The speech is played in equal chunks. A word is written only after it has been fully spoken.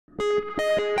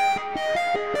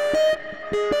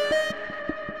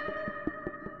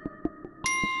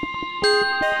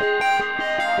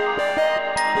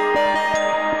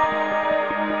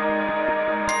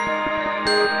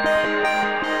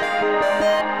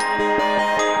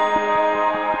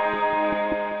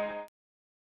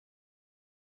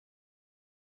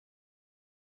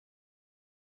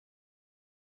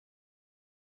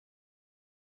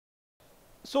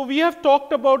So, we have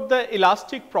talked about the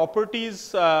elastic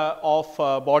properties of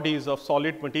bodies of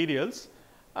solid materials.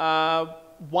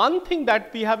 One thing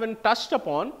that we haven't touched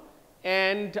upon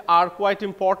and are quite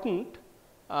important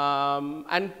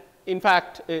and in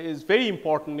fact, is very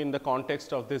important in the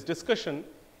context of this discussion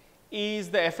is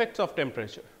the effects of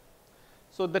temperature.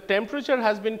 So, the temperature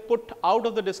has been put out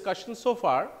of the discussion so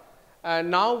far, and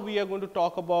now we are going to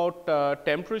talk about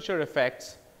temperature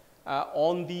effects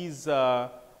on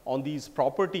these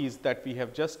properties that we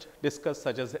have just discussed,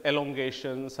 such as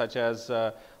elongation, such as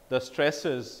the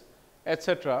stresses,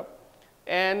 etc.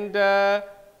 And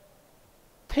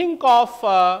think of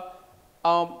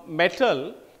a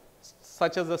metal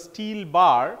such as a steel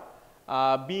bar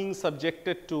being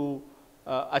subjected to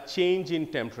a change in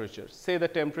temperature. Say the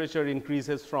temperature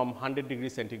increases from 100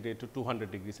 degrees centigrade to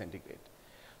 200 degrees centigrade.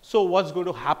 So, what is going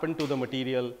to happen to the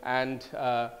material, and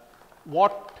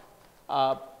what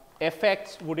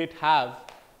effects would it have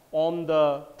on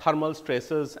the thermal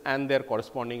stresses and their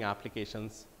corresponding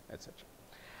applications, etc.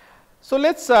 So,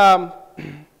 let us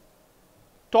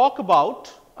talk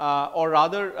about or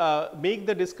rather make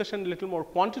the discussion a little more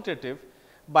quantitative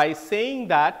by saying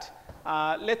that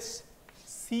let us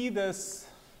see this.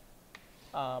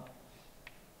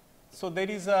 So,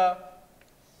 there is a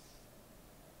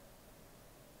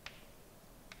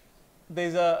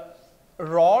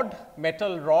rod,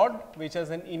 metal rod, which has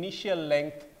an initial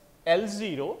length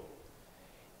L0,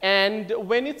 and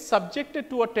when it is subjected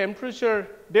to a temperature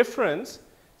difference,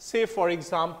 say for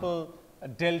example,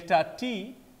 delta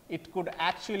T, it could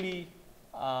actually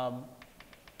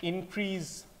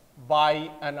increase by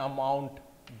an amount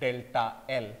delta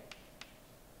L.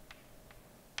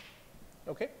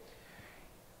 Okay.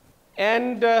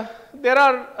 And there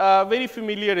are very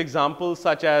familiar examples,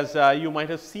 such as you might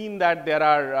have seen that there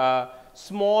are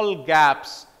small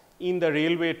gaps in the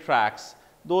railway tracks.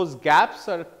 Those gaps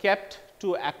are kept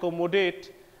to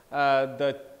accommodate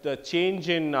the change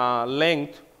in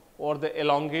length or the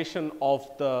elongation of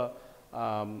the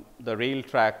rail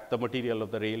track, the material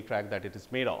of the rail track that it is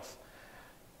made of.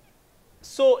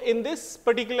 So, in this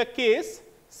particular case,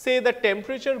 say the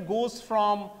temperature goes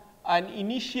from an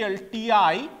initial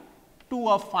Ti to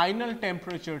a final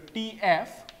temperature Tf,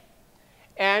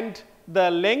 and the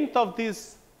length of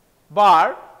this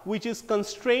bar, which is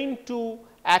constrained to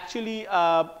actually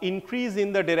increase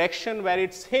in the direction where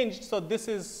it is hinged. So, this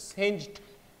is hinged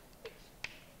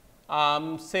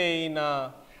say in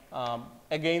a,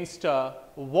 against a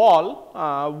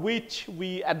wall, which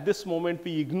we at this moment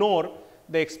we ignore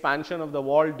the expansion of the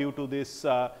wall due to this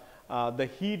the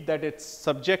heat that it is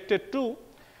subjected to,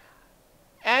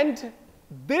 and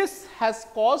this has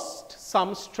caused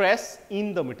some stress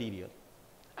in the material,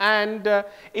 and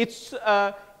it is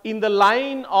in the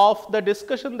line of the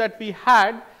discussion that we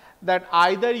had, that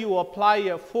either you apply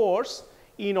a force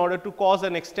in order to cause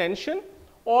an extension,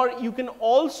 or you can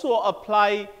also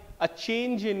apply a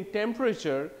change in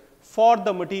temperature for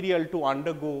the material to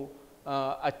undergo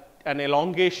an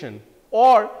elongation,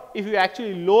 or if you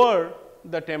actually lower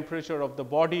the temperature of the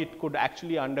body, it could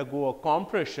actually undergo a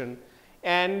compression,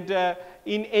 and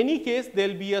in any case there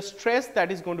will be a stress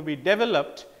that is going to be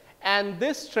developed, and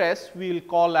this stress we will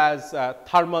call as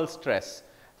thermal stress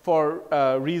for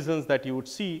reasons that you would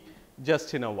see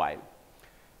just in a while.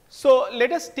 So,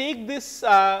 let us take this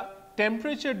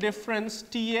temperature difference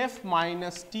Tf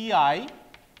minus Ti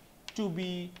to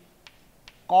be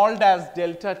called as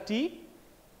delta T,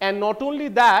 and not only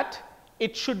that,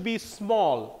 it should be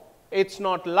small, it is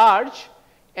not large,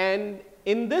 and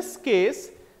in this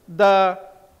case the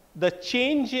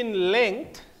change in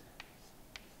length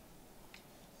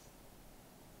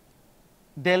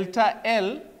delta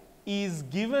L is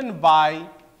given by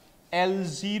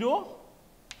L0,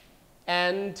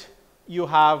 and you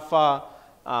have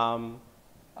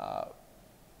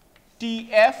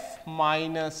Tf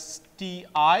minus Ti,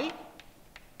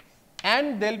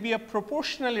 and there will be a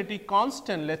proportionality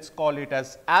constant, let us call it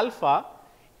as alpha,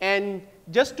 and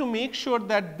just to make sure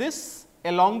that this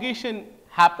elongation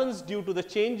happens due to the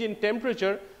change in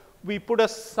temperature, we put a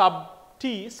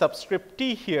subscript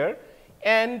T here,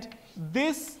 and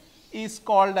this is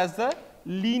called as the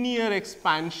linear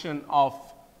expansion of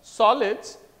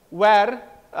solids, where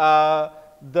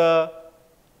the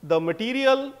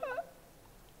material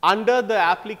under the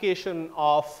application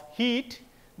of heat,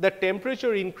 the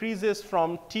temperature increases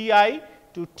from Ti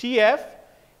to Tf,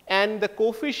 and the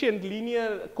coefficient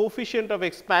linear coefficient of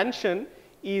expansion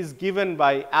is given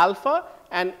by alpha,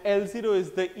 and L0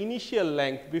 is the initial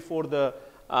length before the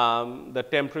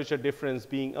temperature difference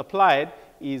being applied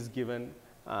is given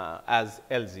as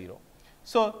L0.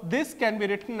 So, this can be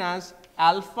written as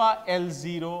alpha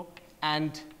L0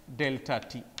 and delta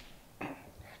T.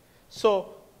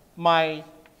 So, my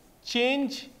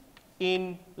change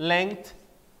in length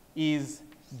is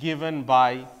given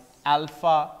by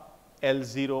alpha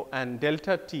L0 and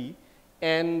delta T,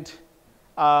 and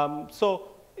so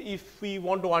if we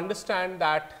want to understand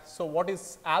that, so what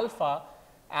is alpha?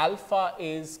 Alpha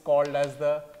is called as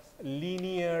the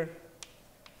linear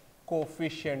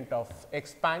coefficient of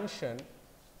expansion,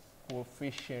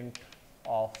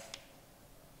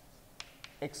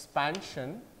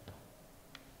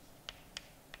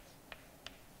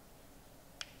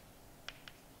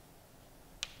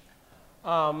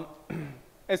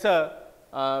 it's a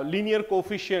linear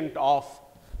coefficient of,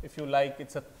 if you like, it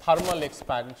is a thermal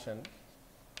expansion.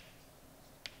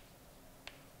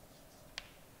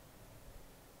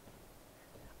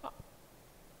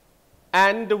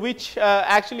 And which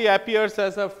actually appears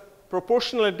as a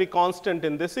proportionality constant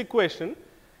in this equation,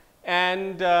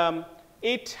 and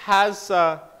it has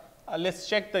let us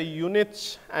check the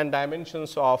units and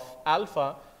dimensions of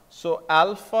alpha. So,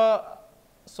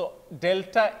 so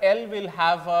delta L will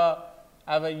have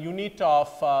a unit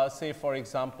of say for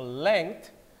example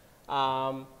length,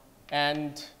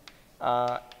 and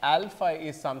alpha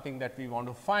is something that we want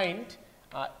to find.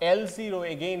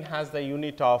 L0 again has the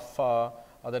unit of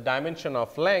or the dimension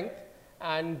of length,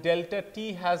 and delta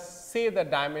T has say the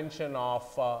dimension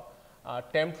of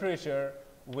temperature,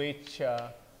 which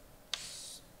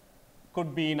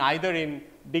could be in either in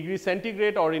degree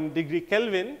centigrade or in degree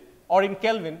Kelvin or in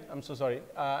Kelvin, I am so sorry,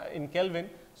 in Kelvin.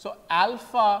 So,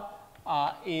 alpha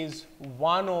is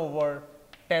 1 over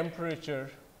temperature,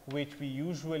 which we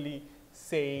usually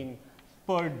say in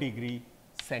per degree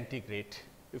centigrade,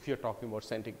 if you are talking about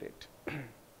centigrade.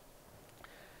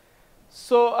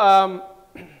 So,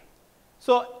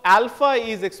 so alpha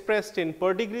is expressed in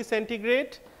per degree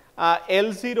centigrade,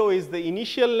 L0 is the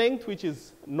initial length which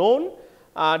is known,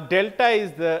 delta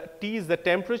is the T is the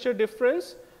temperature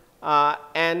difference,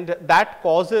 and that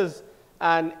causes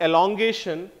an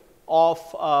elongation of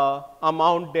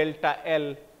amount delta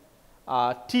L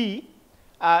T.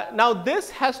 Now, this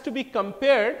has to be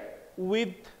compared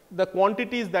with the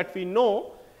quantities that we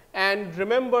know, and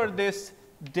remember this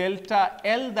delta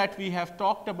L that we have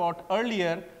talked about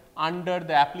earlier under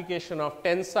the application of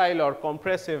tensile or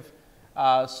compressive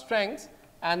strengths,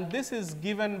 and this is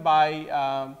given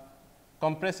by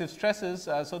compressive stresses.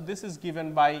 So, this is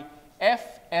given by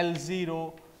F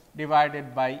L0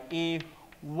 divided by A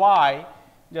y.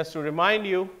 Just to remind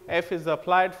you, F is the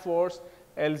applied force,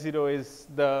 L0 is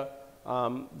the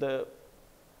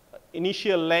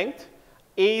initial length,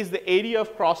 A is the area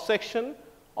of cross section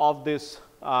of this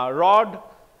rod,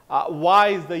 y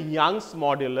is the Young's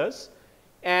modulus,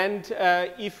 and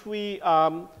if we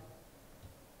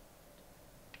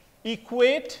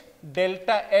equate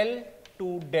delta L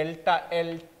to delta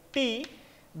L T,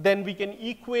 then we can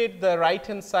equate the right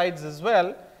hand sides as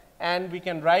well, and we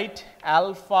can write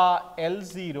alpha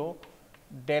L0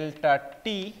 delta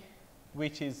T,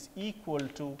 which is equal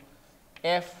to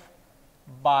F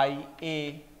by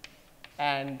A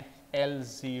and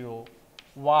L0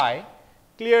 y.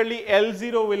 Clearly,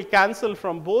 L0 will cancel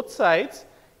from both sides,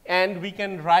 and we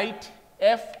can write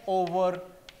F over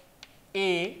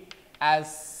A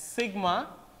as sigma,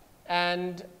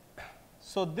 and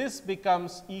so this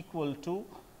becomes equal to,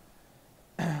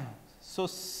 so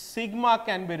sigma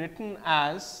can be written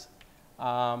as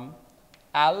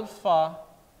alpha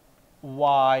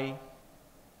y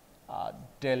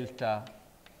delta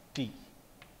T,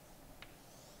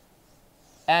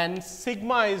 and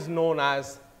sigma is known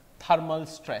as thermal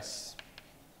stress.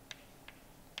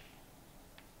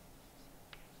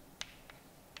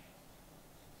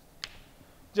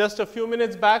 Just a few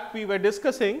minutes back we were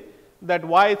discussing that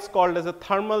why it is called as a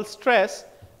thermal stress,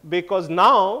 because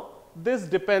now this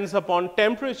depends upon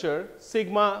temperature.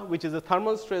 Sigma, which is a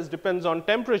thermal stress, depends on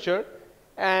temperature,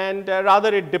 and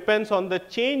rather it depends on the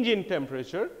change in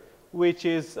temperature, which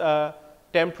is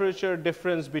temperature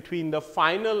difference between the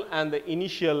final and the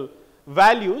initial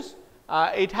values.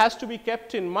 It has to be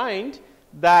kept in mind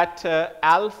that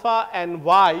alpha and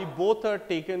y both are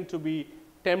taken to be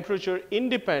temperature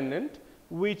independent,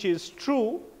 which is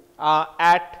true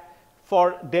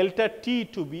for delta T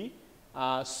to be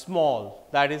small,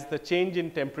 that is the change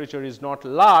in temperature is not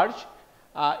large,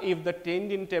 if the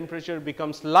change in temperature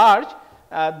becomes large,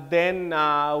 then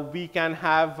we can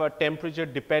have temperature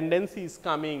dependencies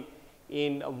coming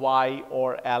in y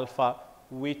or alpha,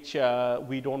 which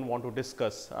we do not want to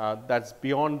discuss. That is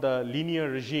beyond the linear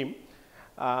regime,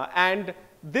 and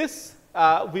this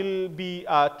will be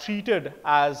treated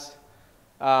as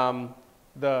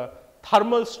the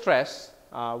thermal stress,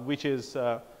 which is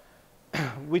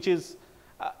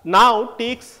now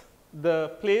takes the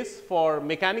place for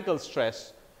mechanical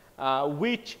stress,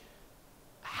 which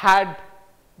had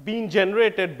been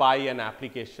generated by an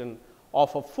application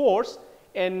of a force,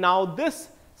 and now this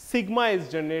sigma is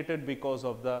generated because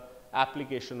of the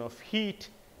application of heat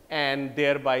and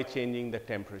thereby changing the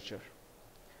temperature.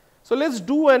 So, let us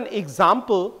do an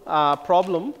example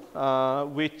problem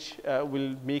which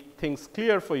will make things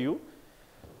clear for you.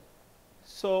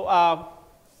 So,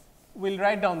 we will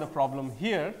write down the problem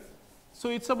here. So,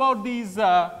 it is about these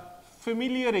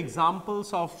familiar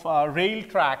examples of rail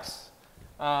tracks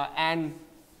and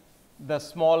the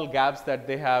small gaps that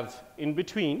they have in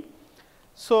between.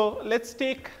 So, let us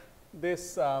take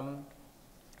this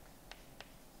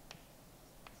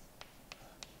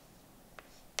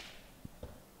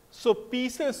so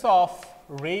pieces of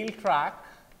rail track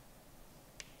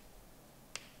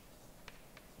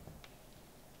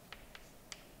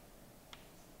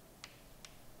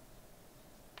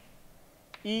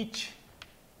each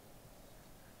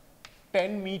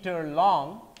 10 meter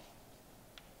long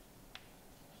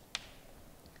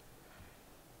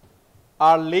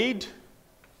are laid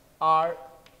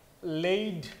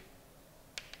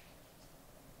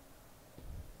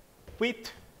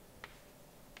with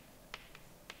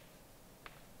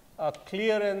a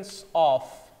clearance of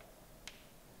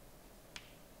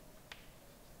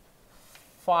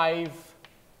 5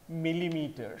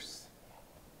 millimeters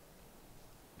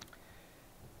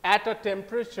at a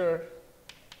temperature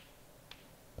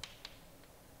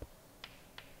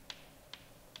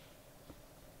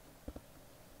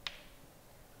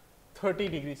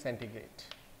 °30 C.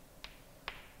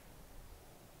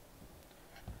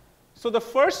 So, the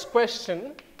first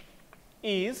question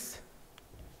is,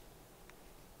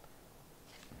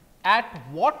 at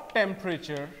what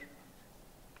temperature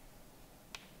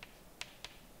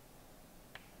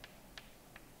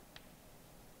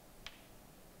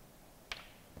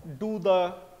do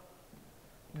the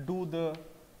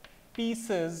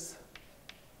pieces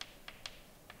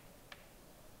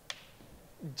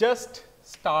just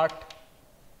start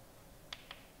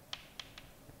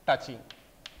touching?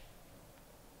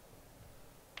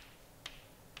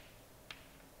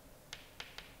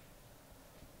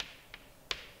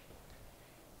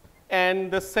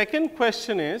 And the second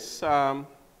question is,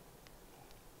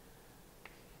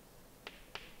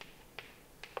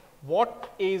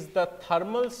 what is the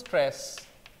thermal stress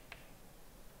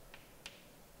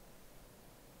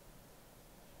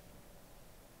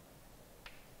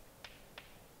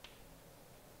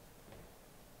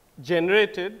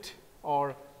generated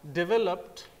or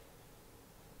developed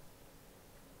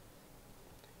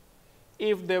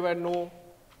if there were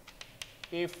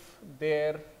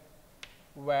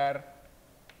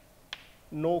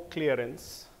no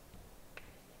clearance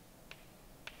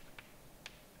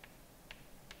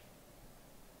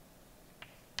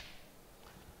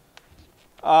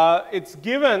it is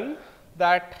given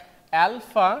that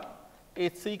alpha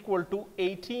is equal to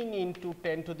 18 into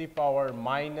 10 to the power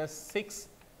minus 6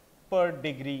 per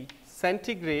degree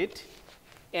centigrade,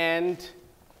 and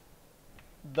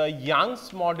the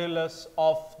Young's modulus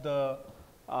of the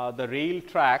rail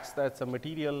tracks, that is a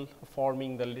material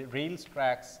forming the rail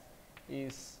tracks,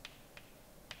 is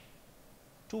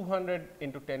 200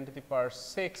 into 10 to the power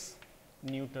 6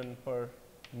 Newton per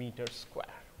meter square.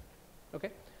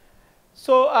 Okay.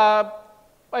 So,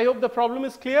 I hope the problem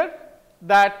is clear,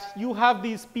 that you have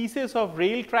these pieces of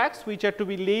rail tracks which are to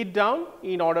be laid down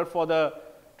in order for the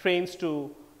trains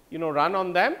to run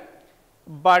on them,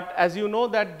 but as you know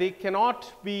that they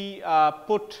cannot be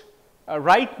put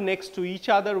right next to each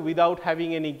other without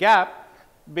having any gap,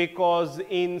 because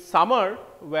in summer,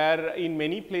 where in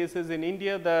many places in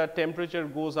India the temperature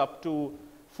goes up to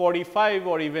 45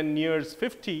 or even nears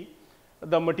 50,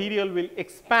 the material will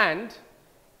expand,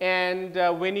 and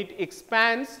when it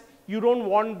expands, you do not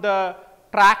want the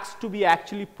tracks to be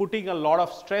actually putting a lot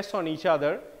of stress on each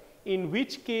other, in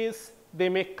which case they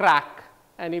may crack,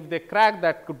 and if they crack,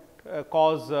 that could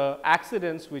cause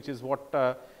accidents, which is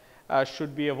what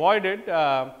should be avoided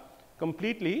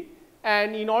completely.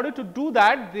 And in order to do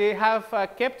that, they have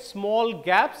kept small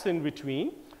gaps in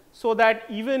between, so that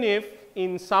even if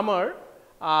in summer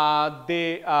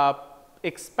they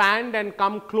expand and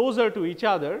come closer to each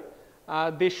other,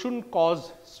 they should not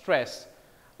cause stress.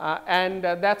 and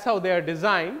that is how they are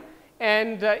designed.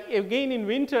 And again in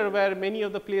winter, where many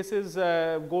of the places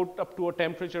go up to a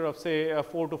temperature of say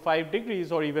 4 to 5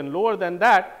 degrees or even lower than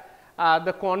that,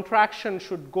 the contraction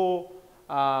should go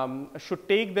should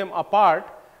take them apart,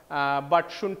 but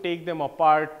shouldn't take them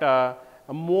apart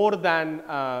more than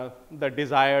the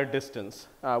desired distance,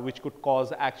 which could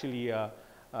cause actually a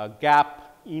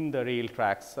gap in the rail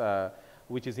tracks,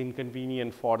 which is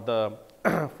inconvenient for the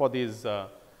for these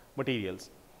materials.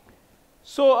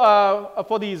 So,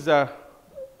 for these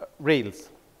rails.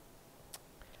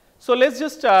 So, let us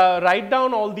just write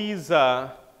down all these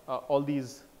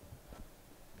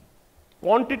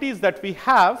quantities that we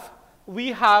have.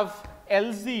 We have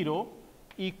L0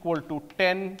 equal to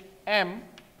 10 m,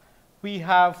 we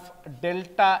have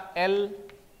delta L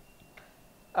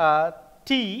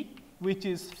T which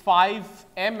is 5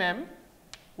 mm.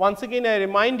 Once again I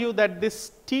remind you that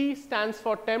this T stands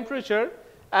for temperature,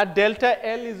 delta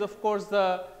L is of course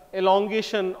the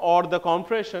elongation or the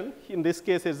compression, in this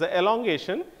case is the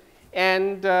elongation,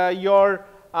 and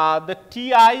the Ti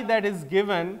that is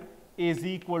given is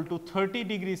equal to 30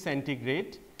 degrees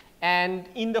centigrade. And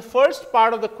in the first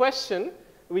part of the question,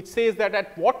 which says that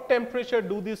at what temperature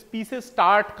do these pieces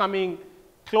start coming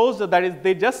closer, that is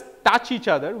they just touch each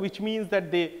other, which means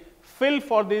that they fill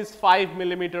for this 5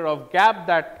 millimeter of gap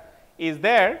that is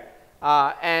there,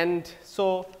 and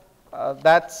so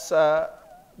that is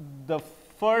the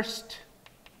first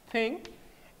thing.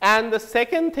 And the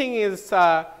second thing is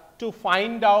to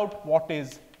find out what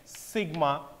is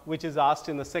sigma, which is asked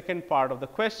in the second part of the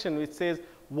question, which says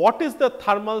what is the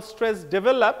thermal stress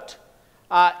developed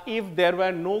if there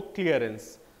were no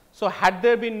clearance. So, had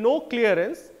there been no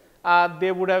clearance,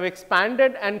 they would have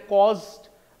expanded and caused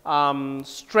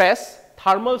stress,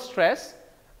 thermal stress,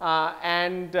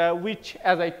 and which,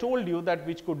 as I told you, that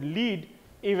which could lead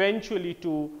eventually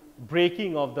to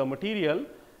breaking of the material,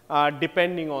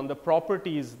 depending on the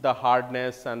properties, the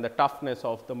hardness and the toughness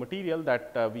of the material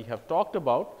that we have talked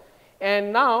about.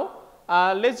 And now,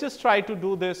 let us just try to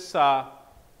do this. I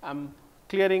am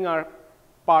clearing our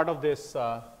part of this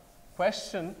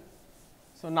question.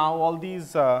 So, now all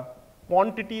these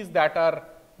quantities that are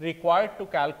required to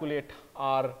calculate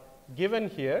are given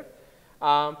here.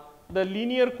 The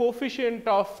linear coefficient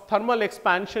of thermal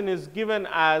expansion is given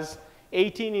as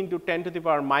 18 into 10 to the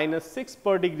power minus 6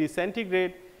 per degree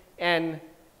centigrade, and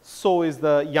so is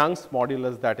the Young's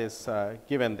modulus that is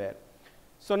given there.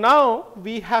 So, now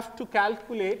we have to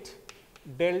calculate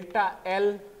delta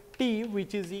L T,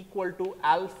 which is equal to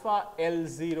alpha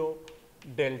L0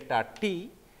 delta T.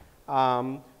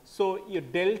 So, your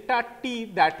delta T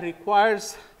that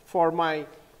requires for my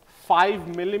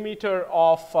 5 millimeter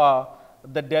of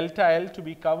the delta L to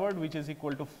be covered, which is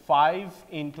equal to 5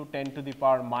 into 10 to the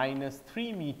power minus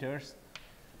 3 meters.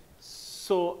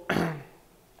 So,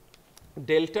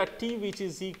 delta T, which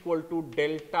is equal to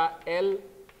delta L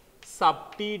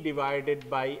sub T divided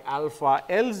by alpha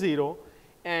L0,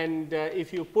 and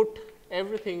if you put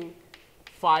everything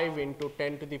 5 into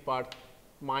 10 to the power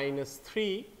minus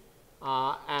 3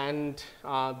 and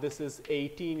this is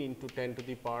 18 into 10 to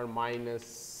the power minus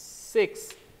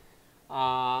 6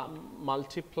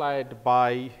 multiplied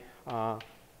by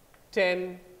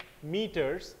 10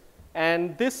 meters,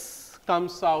 and this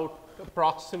comes out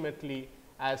approximately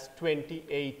as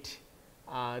 28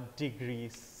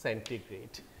 degrees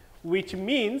centigrade, which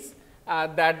means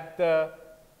that the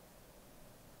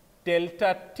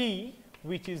delta T,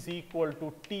 which is equal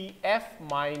to T f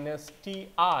minus T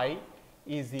I,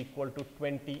 is equal to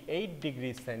 28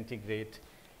 degrees centigrade,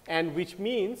 and which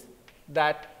means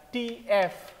that T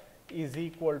f is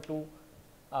equal to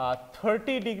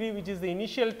 30 degree, which is the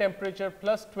initial temperature,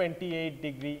 plus 28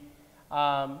 degree,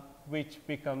 which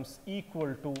becomes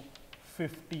equal to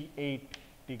 58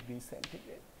 degrees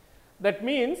centigrade. That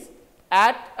means,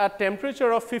 at a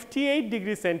temperature of 58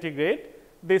 degrees centigrade,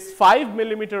 this 5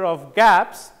 millimeter of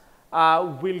gaps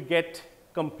will get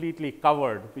completely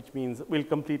covered, which means will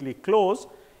completely close,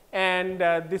 and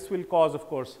this will cause of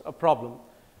course a problem.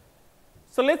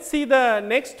 So, let us see the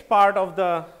next part of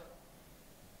the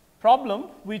problem,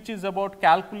 which is about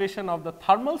calculation of the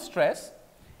thermal stress,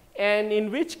 and in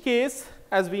which case,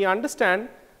 as we understand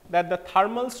that the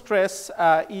thermal stress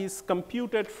is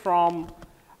computed from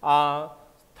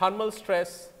thermal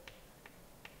stress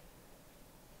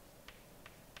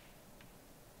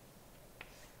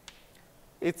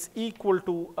it is equal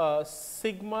to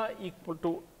sigma equal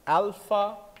to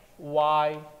alpha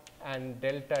y and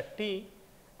delta t,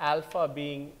 alpha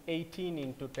being 18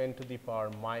 into 10 to the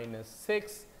power minus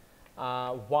 6,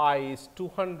 y is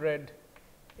 200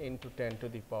 into 10 to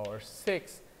the power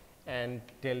 6, and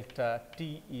delta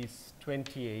T is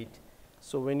 28.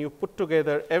 So, when you put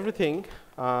together everything,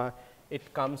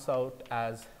 it comes out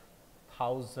as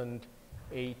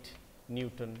 1008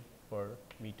 Newton per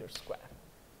meter square.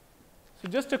 So,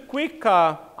 just a quick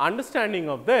understanding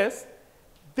of this,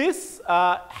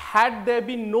 had there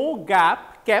been no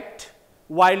gap kept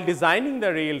while designing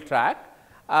the rail track,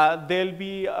 there will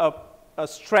be a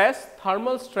stress,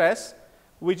 thermal stress,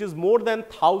 which is more than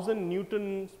 1000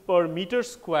 newtons per meter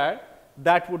square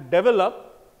that would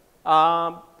develop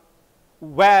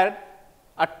where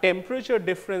a temperature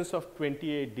difference of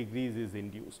 28 degrees is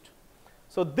induced.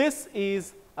 So, this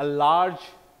is a large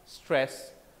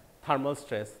stress, thermal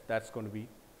stress that is going to be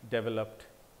developed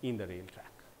in the rail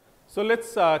track. So, let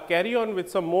us carry on with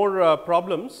some more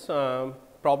problems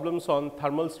on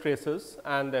thermal stresses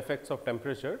and the effects of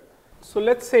temperature. So,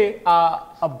 let us say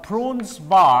a bronze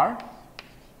bar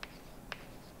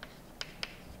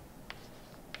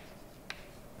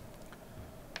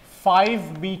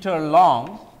 (5-meter)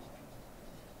 long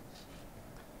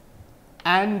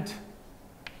and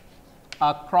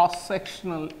a cross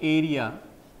sectional area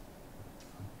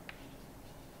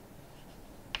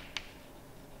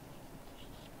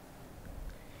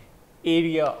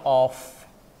of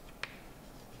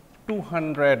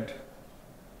 200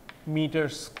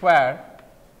 meters square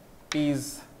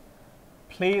is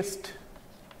placed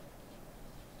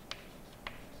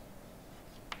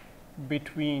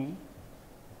between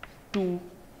two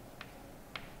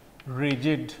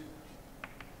rigid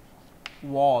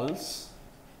walls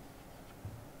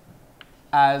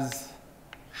as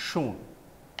shown.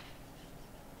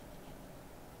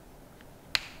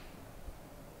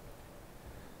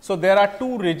 So, there are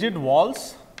two rigid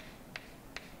walls .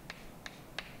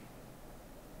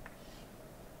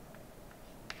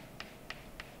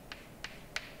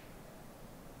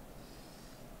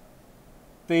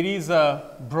 There is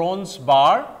a bronze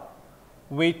bar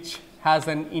which has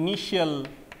an initial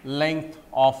length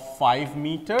of 5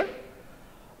 meter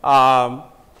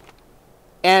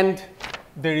and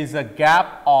there is a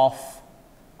gap of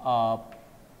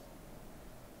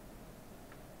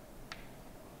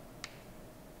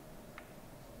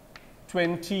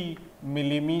 20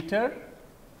 millimeter.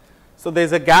 So, there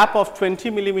is a gap of 20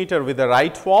 millimeter with the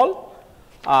right wall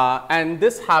and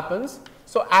this happens.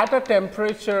 So, at a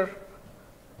temperature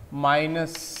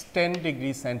minus 10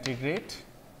 degrees centigrade,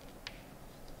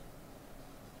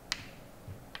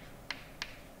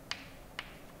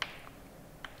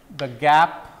 the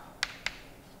gap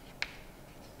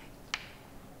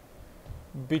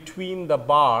between the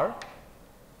bar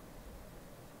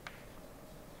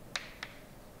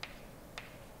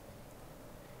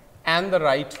and the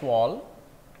right wall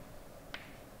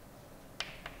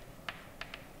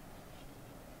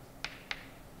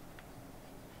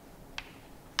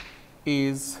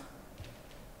is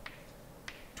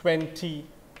 20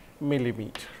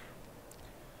 millimeter.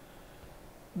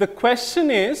 The question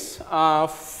is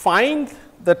find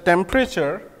the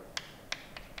temperature,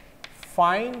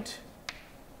 find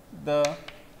the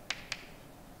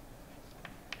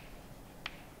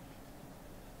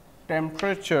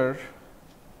temperature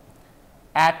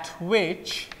at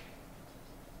which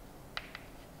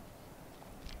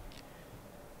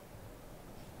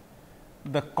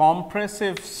the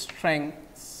compressive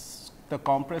strength, the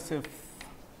compressive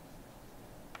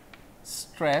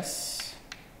stress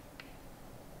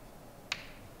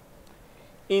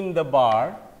in the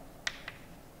bar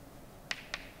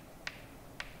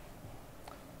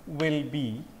will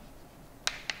be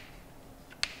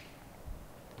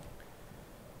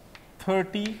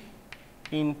 30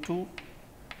 into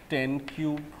 10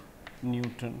 cube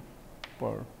Newton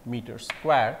per meter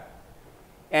square,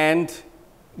 and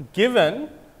given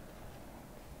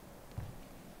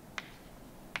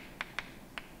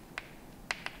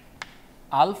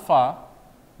alpha,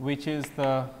 which is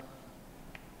the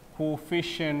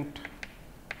coefficient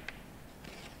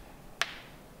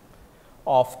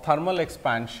of thermal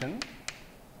expansion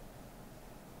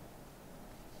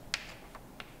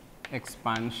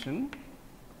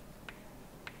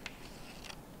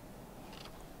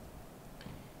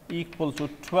equal to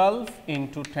 12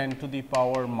 into 10 to the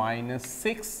power minus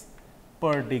 6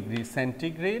 per degree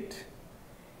centigrade,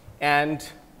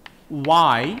 and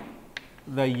y,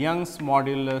 the Young's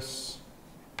modulus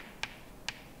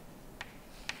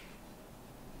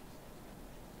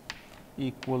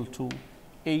equal to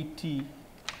 80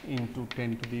 into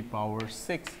 10 to the power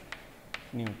 6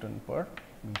 Newton per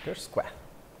meter square.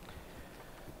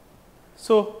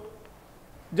 So,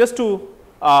 just to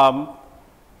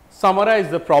summarize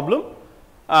the problem,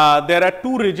 there are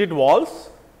two rigid walls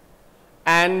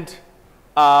and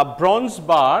a bronze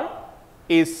bar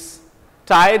is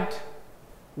tied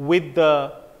with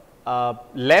the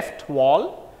left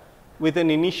wall with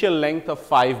an initial length of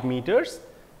 5 meters.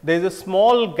 There is a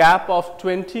small gap of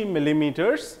 20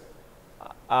 millimeters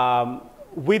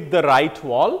with the right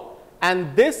wall,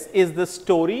 and this is the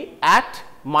story at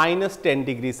minus 10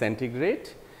 degree centigrade.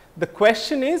 The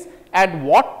question is, at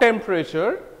what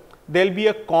temperature there will be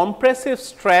a compressive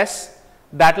stress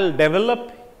that will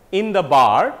develop in the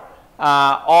bar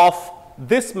of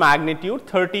this magnitude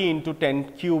 30 into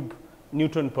 10 cube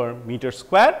Newton per meter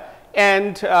square,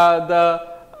 and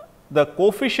the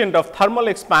coefficient of thermal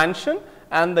expansion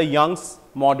and the Young's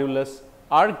modulus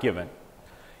are given.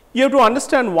 You have to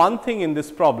understand one thing in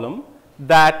this problem,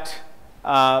 that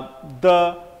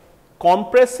the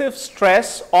compressive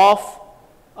stress of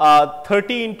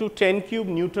 30 into 10 cube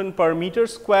Newton per meter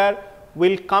square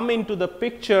will come into the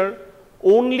picture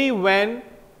only when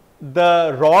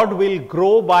the rod will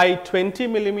grow by 20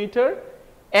 millimeter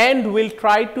and will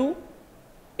try to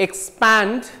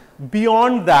expand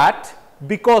beyond that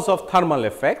because of thermal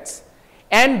effects,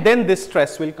 and then this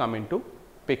stress will come into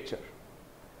picture.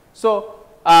 So,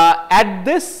 at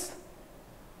this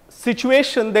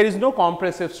situation there is no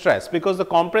compressive stress, because the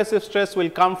compressive stress will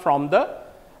come from the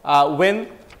when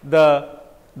the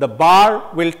bar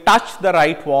will touch the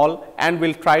right wall and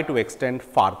will try to extend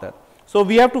farther. So,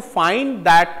 we have to find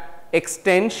that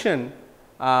extension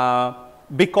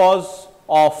because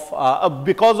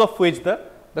of which the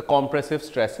compressive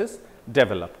stress is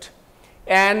developed.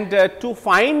 And to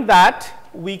find that,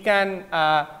 we can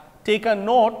take a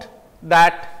note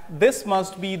that this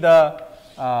must be the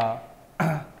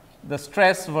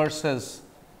stress versus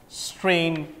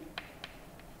strain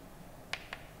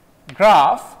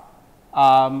graph.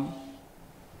 I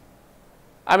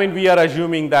mean, we are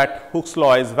assuming that Hooke's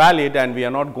law is valid and we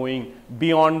are not going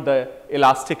beyond the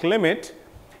elastic limit,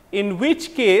 in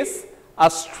which case a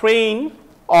strain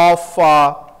of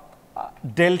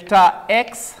delta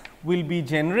x will be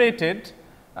generated,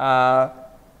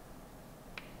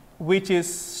 which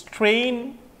is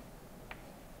strain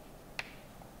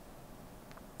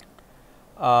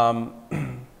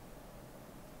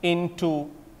into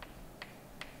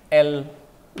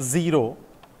L0,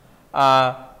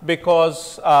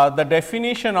 because the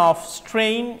definition of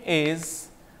strain is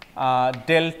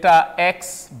delta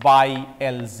x by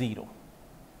L0.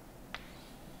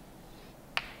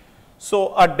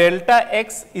 So, a delta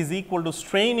x is equal to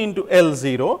strain into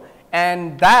L0,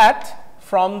 and that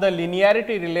from the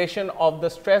linearity relation of the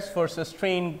stress versus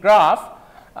strain graph.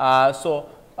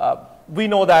 We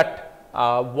know that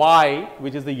y,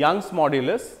 which is the Young's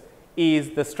modulus,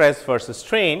 is the stress versus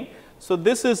strain. So,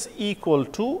 this is equal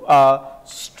to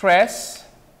stress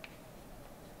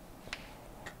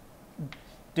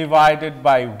divided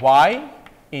by y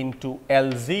into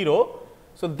L0.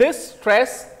 So, this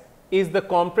stress is the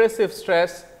compressive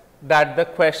stress that the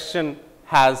question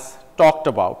has talked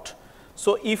about.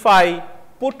 So, if I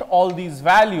put all these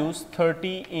values,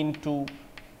 30 into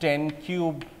 10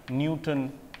 cube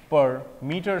Newton per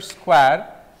meter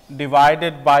square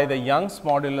divided by the Young's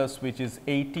modulus, which is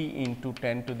 80 into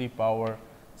 10 to the power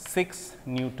 6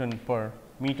 Newton per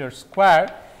meter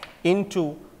square,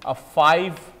 into a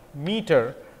 5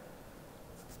 meter,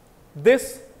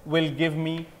 this will give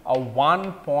me a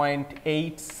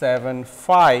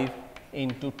 1.875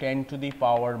 into 10 to the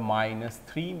power minus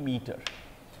 3 meter.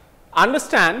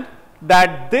 Understand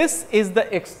that this is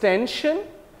the extension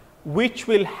which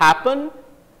will happen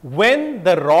when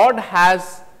the rod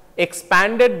has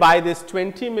expanded by this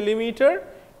 20 millimeter,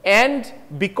 and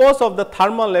because of the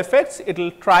thermal effects it will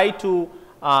try to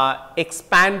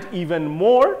expand even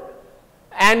more,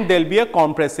 and there will be a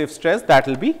compressive stress that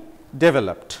will be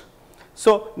developed.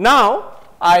 So, now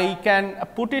I can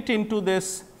put it into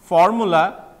this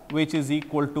formula, which is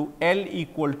equal to L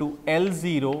equal to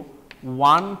L0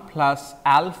 1 plus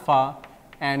alpha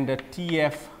and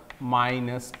Tf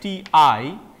minus Ti,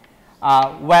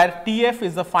 where Tf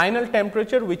is the final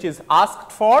temperature which is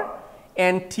asked for,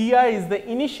 and Ti is the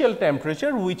initial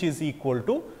temperature which is equal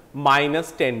to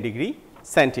minus 10 degree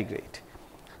centigrade.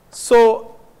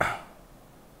 So,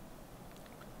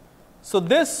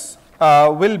 this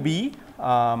will be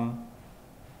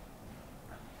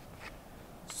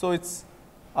so it's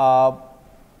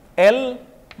L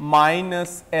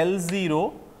minus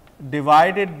L0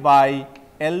 divided by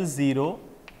L0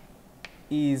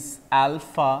 is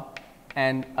alpha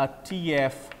and a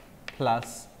Tf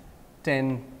plus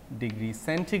 10 degree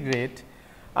centigrade.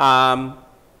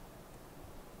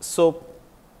 So,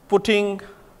 putting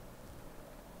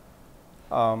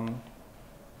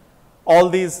all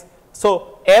these,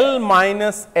 so L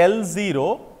minus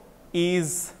L0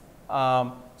 is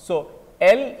so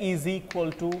L is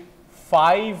equal to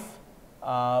 5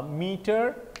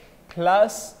 meter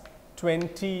plus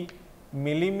 20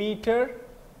 millimeter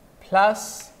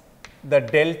plus the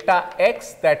delta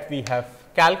x that we have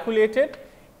calculated.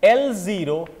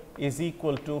 L0 is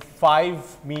equal to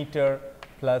 5 meter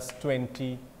plus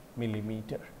 20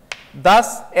 millimeter.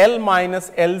 Thus, L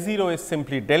minus L0 is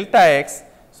simply delta x.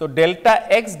 So,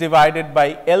 delta x divided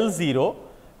by L0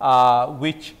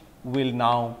 which will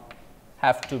now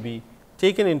have to be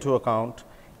taken into account,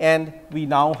 and we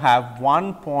now have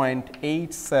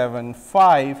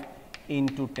 1.875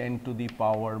 into 10 to the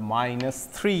power minus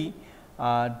 3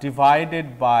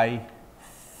 divided by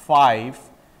 5.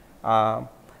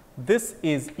 This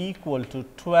is equal to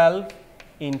 12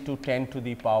 into 10 to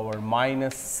the power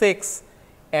minus 6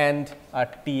 and a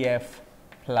TF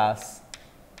plus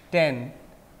 10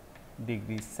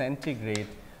 degrees centigrade.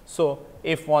 So,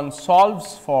 if one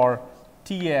solves for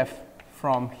TF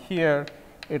from here,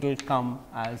 it will come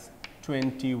as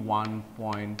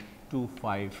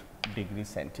 21.25 degrees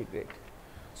centigrade.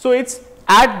 So, it is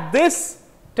at this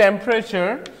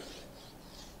temperature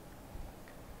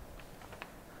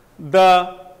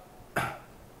the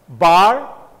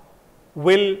bar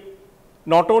will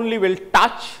not only will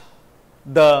touch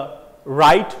the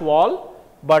right wall,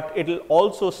 but it will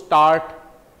also start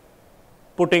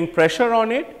putting pressure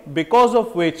on it, because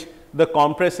of which the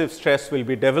compressive stress will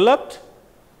be developed,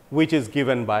 which is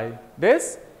given by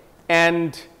this,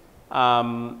 and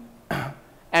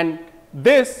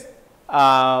this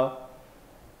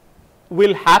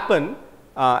will happen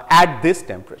at this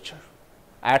temperature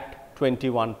at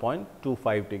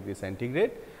 21.25 degrees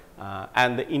centigrade,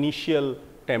 and the initial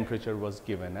temperature was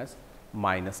given as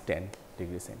minus 10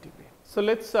 degrees centigrade. So,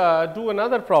 let us do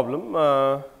another problem.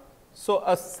 So,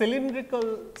 a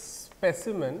cylindrical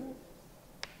specimen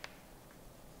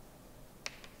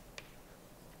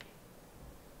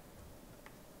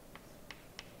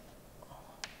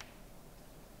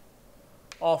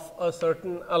of a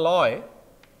certain alloy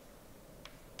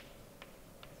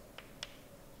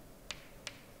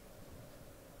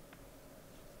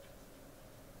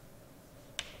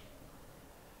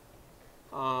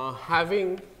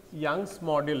having Young's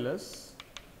modulus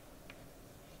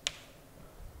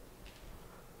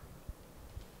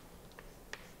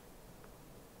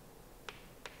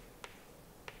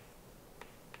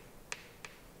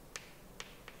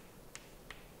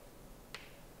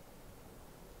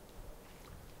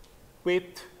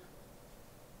with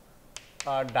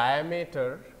a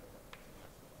diameter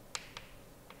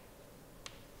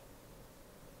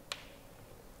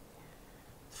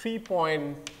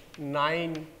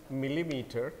 .9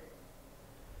 millimeter,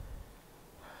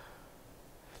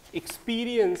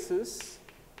 experiences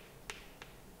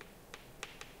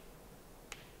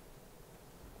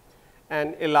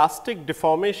an elastic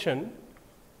deformation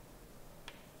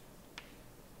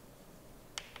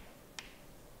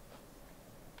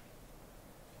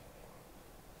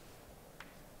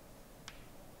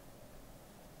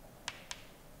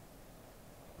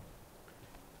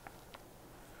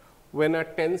when a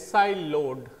tensile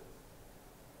load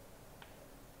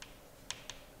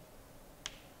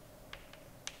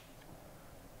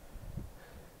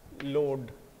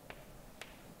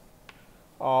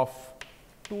of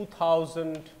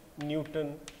 2000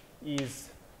 Newton is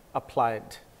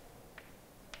applied.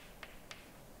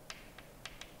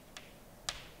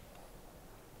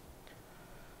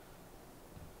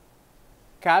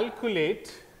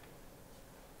 Calculate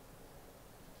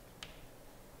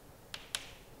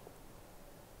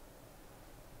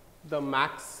the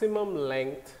maximum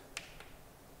length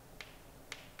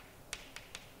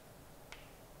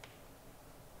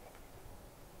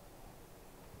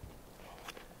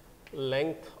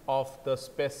of the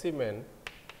specimen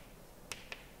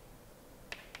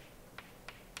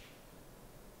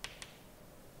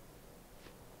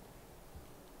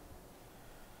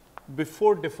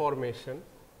before deformation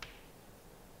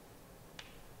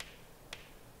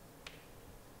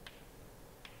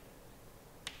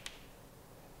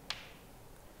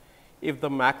if the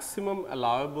maximum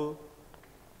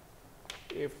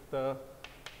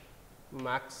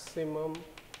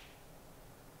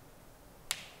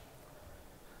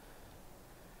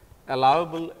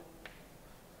allowable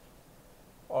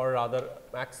or rather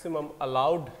maximum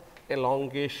allowed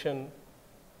elongation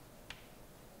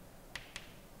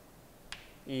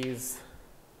is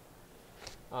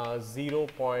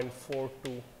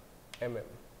 0.42 mm.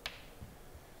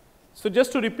 So,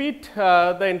 just to repeat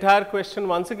the entire question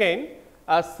once again,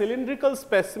 a cylindrical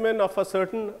specimen of a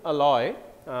certain alloy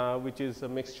which is a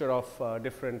mixture of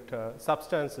different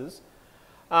substances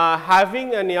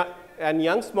having an and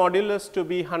Young's modulus to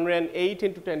be 108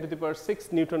 into 10 to the power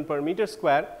 6 Newton per meter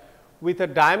square with a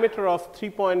diameter of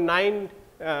 3.9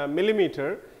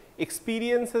 millimeter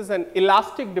experiences an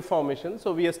elastic deformation.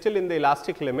 So, we are still in the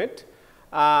elastic limit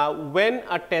when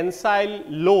a tensile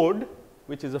load,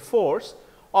 which is a force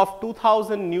of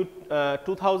 2000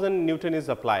 Newton is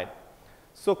applied.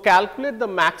 So, calculate the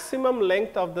maximum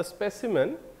length of the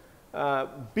specimen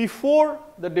before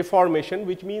the deformation,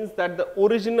 which means that the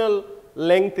original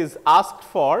length is asked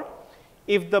for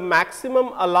if the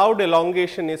maximum allowed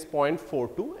elongation is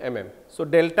 0.42 mm. So,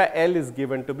 delta L is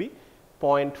given to be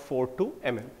 0.42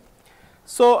 mm.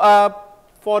 So,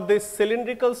 for this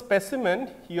cylindrical specimen,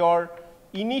 your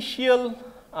initial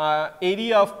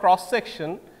area of cross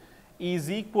section is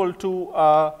equal to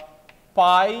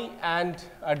pi and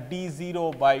a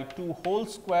d0 by 2 whole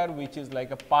square, which is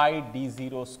like a pi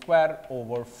d0 square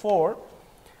over 4,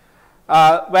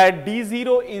 where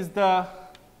d0 is the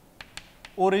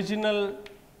original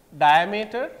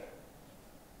diameter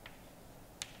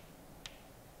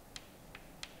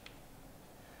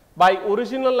by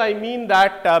original I mean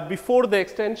that before the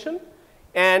extension,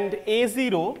 and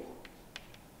a0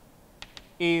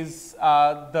 is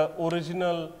the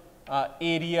original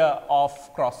area of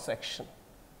cross section.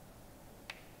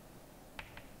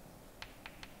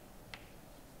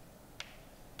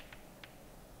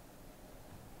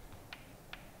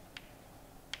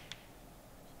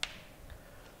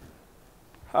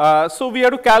 So, we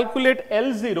have to calculate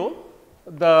L0,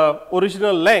 the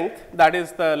original length, that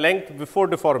is the length before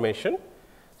deformation.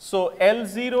 So,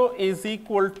 L0 is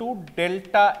equal to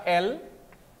delta L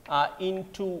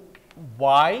into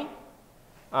y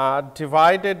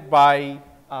divided by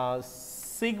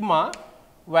sigma,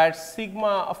 where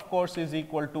sigma of course is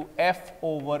equal to F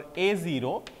over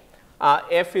A0.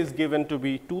 F is given to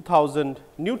be 2000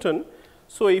 Newton.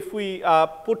 So, if we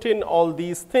put in all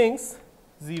these things,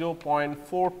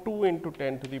 0.42 into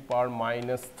 10 to the power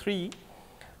minus 3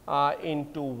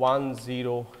 into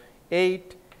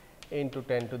 108 into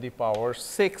 10 to the power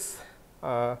 6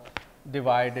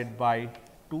 divided by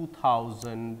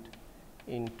 2000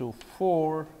 into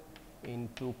 4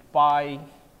 into pi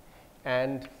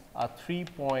and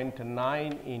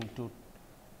 3.9 into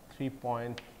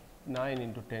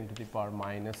 10 to the power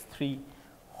minus 3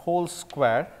 whole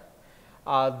square.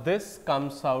 This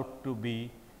comes out to be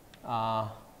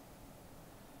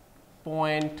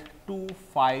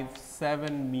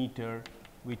 0.257 meter,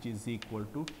 which is equal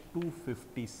to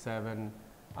 257,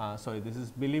 sorry, this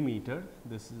is millimeter,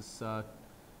 this is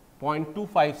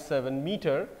 0.257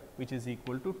 meter, which is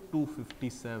equal to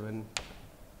 257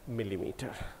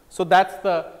 millimeter. So, that is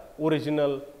the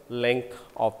original length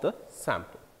of the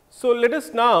sample. So, let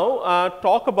us now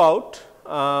talk about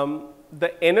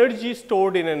the energy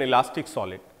stored in an elastic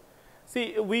solid.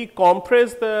 See, we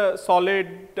compress the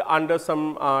solid under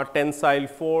some tensile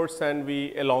force and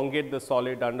we elongate the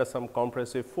solid under some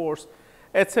compressive force,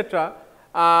 etc.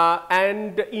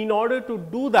 And in order to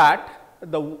do that,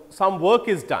 some work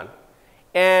is done,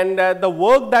 and the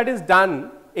work that is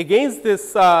done against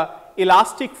this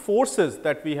elastic forces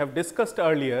that we have discussed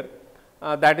earlier,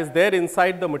 that is there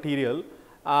inside the material,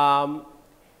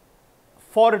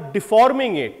 for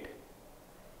deforming it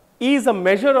is a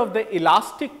measure of the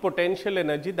elastic potential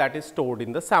energy that is stored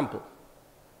in the sample.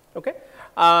 Okay?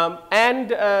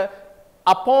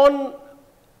 Upon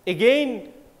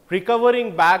again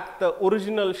recovering back the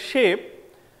original shape,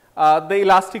 the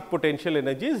elastic potential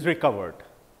energy is recovered.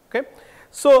 Okay?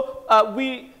 So,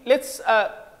 let us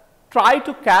try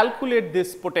to calculate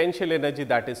this potential energy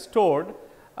that is stored,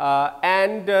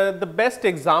 and the best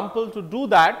example to do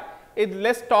that is,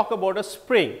 let us talk about a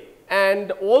spring. And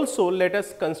also let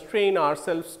us constrain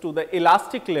ourselves to the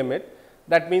elastic limit,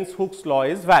 that means Hooke's law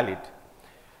is valid.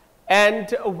 And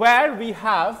where we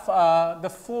have the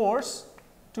force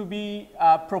to be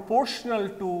proportional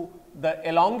to the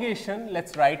elongation, let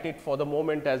us write it for the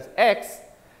moment as x.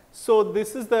 So,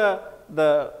 this is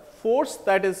the force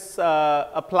that is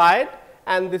applied,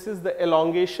 and this is the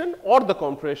elongation or the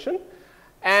compression,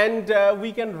 and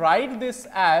we can write this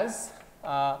as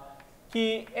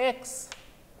kx.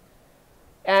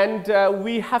 And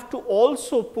we have to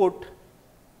also put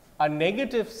a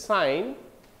negative sign,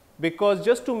 because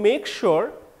just to make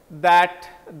sure that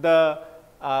the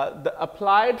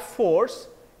applied force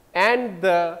and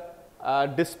the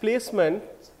displacement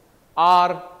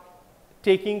are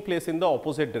taking place in the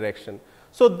opposite direction.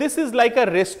 So, this is like a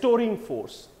restoring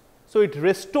force. So, it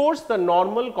restores the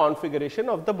normal configuration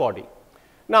of the body.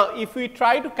 Now, if we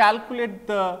try to calculate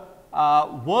the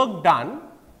work done,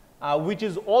 which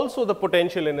is also the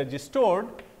potential energy stored.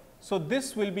 So,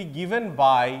 this will be given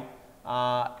by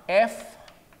F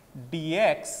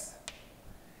dx,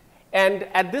 and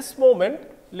at this moment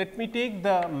let me take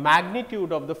the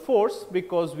magnitude of the force,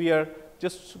 because we are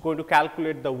just going to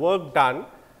calculate the work done,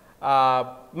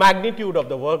 magnitude of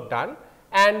the work done,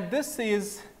 and this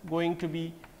is going to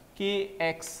be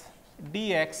kx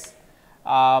dx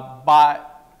by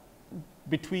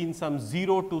between some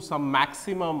 0 to some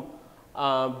maximum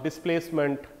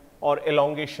displacement or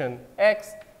elongation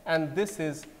x, and this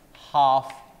is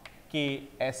half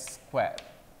ks square.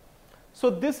 So,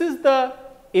 this is the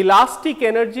elastic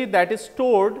energy that is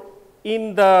stored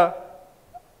in the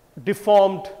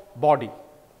deformed body.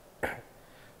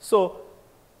 So,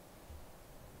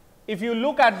 if you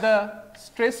look at the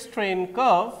stress strain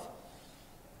curve,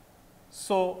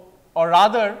 so or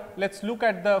rather let us look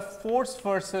at the force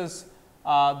versus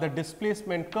the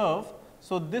displacement curve.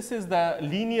 So, this is the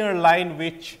linear line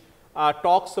which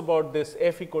talks about this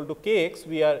F equal to kx.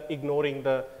 We are ignoring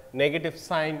the negative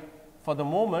sign for the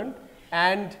moment,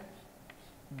 and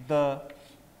the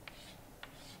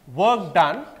work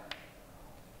done,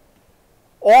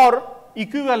 or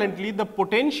equivalently the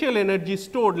potential energy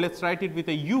stored, let us write it with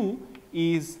a u,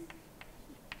 is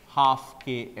half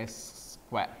ks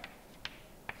square.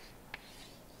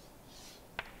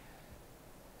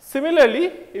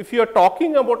 Similarly, if you are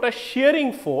talking about a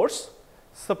shearing force,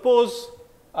 suppose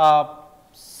a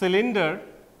cylinder,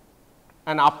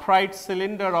 an upright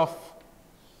cylinder of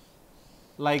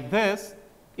like this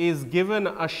is given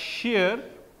a shear,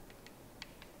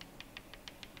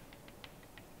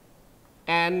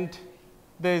 and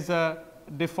there is a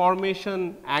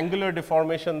deformation, angular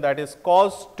deformation that is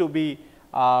caused to be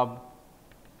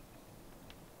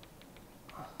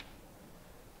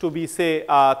say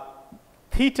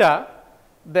theta,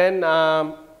 then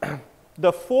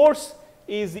the force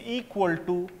is equal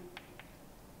to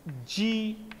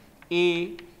g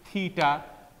a theta,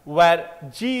 where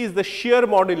g is the shear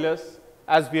modulus,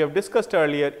 as we have discussed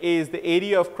earlier, a is the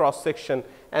area of cross section,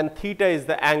 and theta is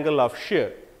the angle of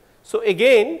shear. So,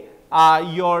 again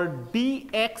your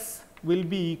dx will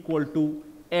be equal to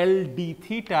L d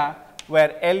theta,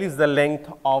 where L is the length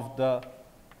of the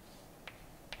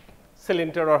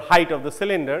cylinder or height of the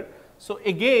cylinder. So,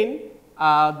 again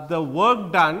the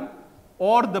work done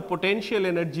or the potential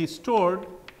energy stored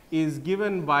is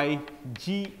given by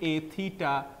g a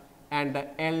theta and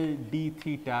L d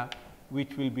theta,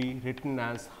 which will be written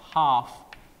as half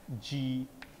g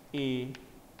a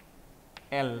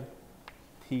L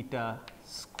theta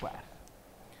square.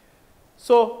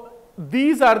 So,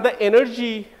 these are the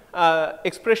energy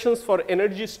expressions for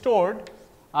energy stored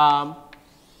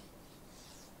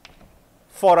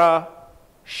for a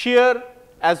shear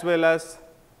as well as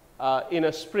in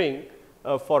a spring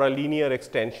for a linear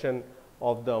extension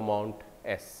of the amount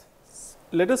S.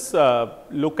 Let us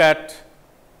look at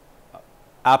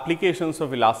applications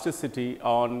of elasticity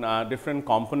on different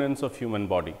components of human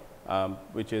body,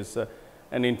 which is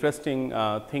an interesting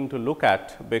thing to look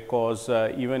at, because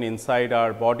even inside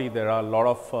our body there are a lot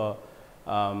of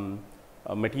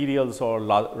materials, or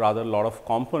rather a lot of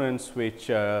components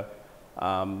which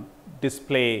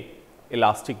display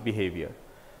elastic behavior.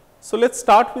 So, let us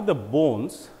start with the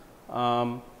bones.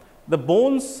 The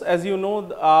bones, as you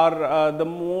know, are the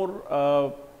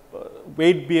more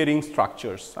weight bearing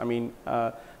structures. I mean,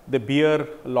 they bear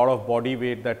a lot of body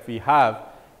weight that we have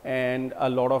and a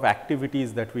lot of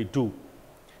activities that we do.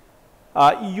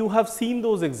 You have seen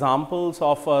those examples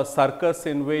of a circus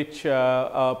in which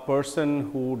a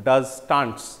person who does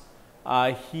stunts,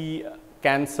 he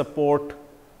can support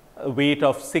a weight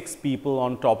of 6 people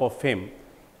on top of him,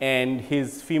 and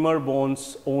his femur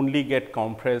bones only get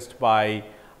compressed by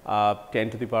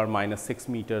 10 to the power minus 6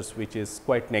 meters, which is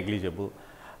quite negligible.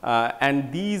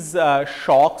 And these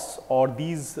shocks or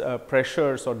these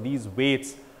pressures or these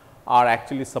weights are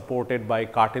actually supported by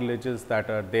cartilages that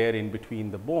are there in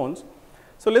between the bones.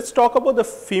 So, let us talk about the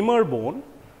femur bone.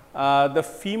 The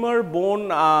femur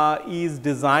bone is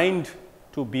designed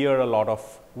to bear a lot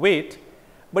of weight,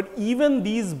 but even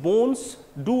these bones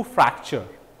do fracture,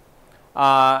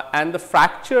 and the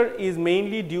fracture is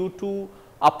mainly due to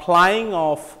applying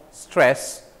of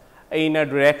stress in a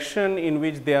direction in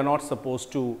which they are not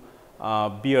supposed to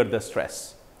bear the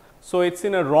stress. So, it is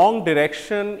in a wrong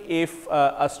direction if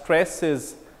a stress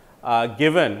is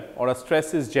given or a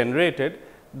stress is generated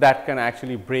that can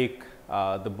actually break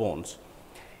the bones.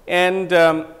 And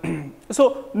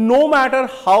so, no matter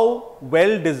how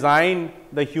well designed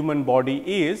the human body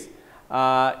is,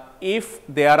 if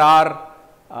there are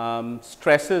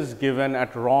stresses given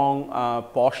at wrong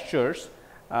postures,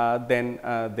 then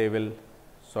they will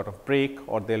sort of break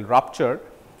or they will rupture.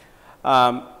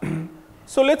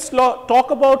 So, let us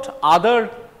talk about other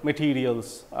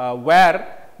materials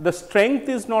where the strength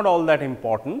is not all that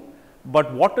important,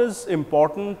 but what is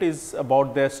important is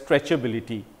about their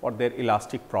stretchability or their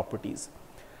elastic properties.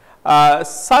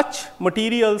 Such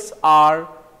materials are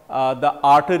the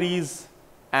arteries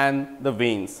and the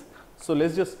veins. So,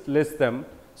 let us just list them.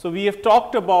 So, we have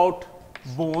talked about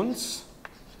bones.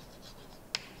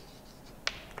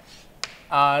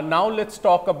 Now, let us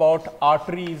talk about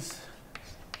arteries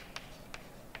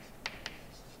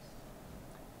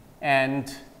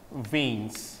and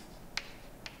veins.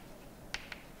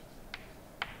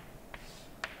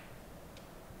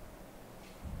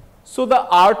 So, the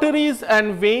arteries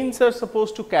and veins are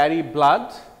supposed to carry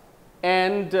blood,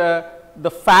 and the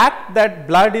fact that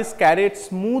blood is carried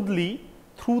smoothly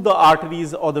through the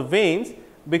arteries or the veins,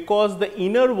 because the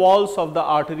inner walls of the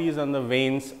arteries and the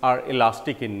veins are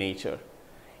elastic in nature.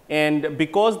 And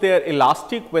because they are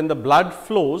elastic, when the blood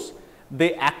flows,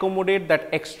 they accommodate that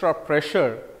extra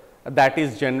pressure that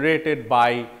is generated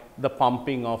by the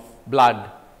pumping of blood,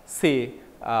 say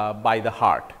by the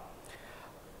heart.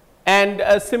 And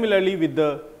similarly with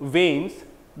the veins,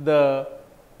 the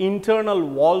internal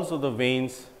walls of the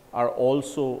veins are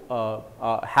also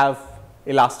have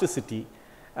elasticity,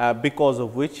 because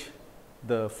of which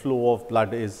the flow of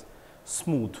blood is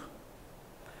smooth.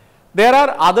 There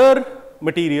are other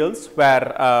materials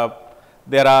where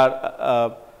there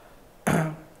are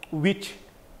which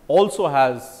also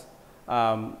has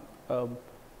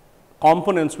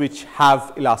components which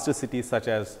have elasticity, such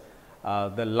as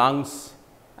the lungs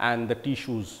and the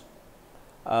tissues.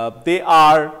 They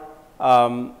are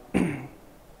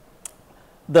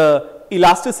the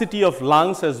elasticity of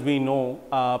lungs, as we know,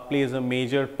 plays a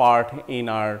major part in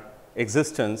our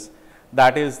existence.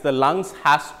 That is, the lungs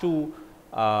has to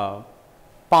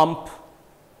pump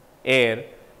air,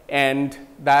 and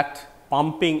that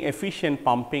pumping, efficient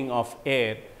pumping of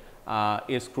air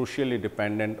is crucially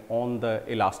dependent on the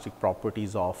elastic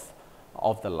properties of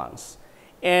the lungs.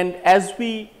 And as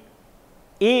we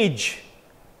age,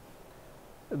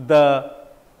 the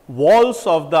walls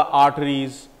of the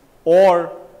arteries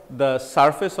or the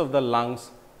surface of the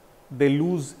lungs, they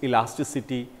lose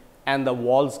elasticity and the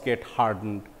walls get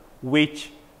hardened,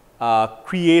 which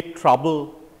create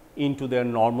trouble into their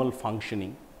normal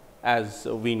functioning, as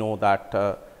we know that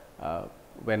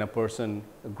when a person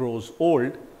grows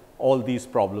old, all these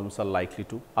problems are likely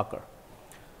to occur.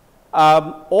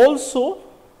 Also,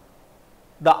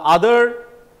 the other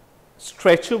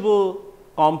stretchable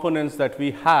components that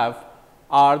we have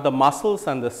are the muscles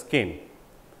and the skin.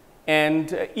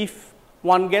 And if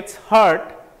one gets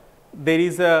hurt, there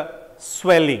is a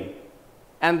swelling,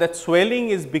 and that swelling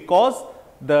is because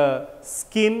the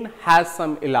skin has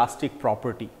some elastic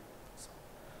property.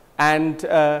 And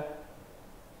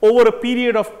over a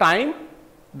period of time,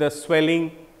 the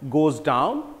swelling goes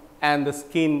down and the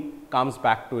skin comes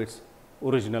back to its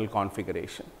original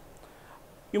configuration.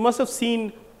 You must have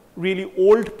seen really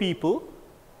old people,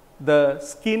 the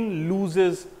skin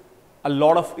loses a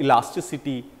lot of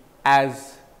elasticity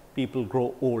as people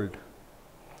grow old.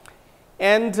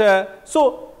 And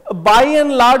so, by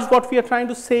and large, what we are trying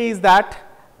to say is that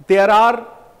there are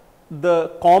the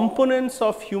components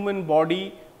of human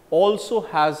body also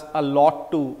has a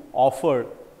lot to offer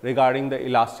regarding the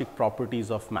elastic properties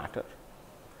of matter.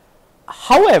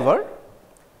 However,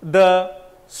 the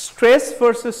stress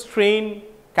versus strain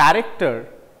character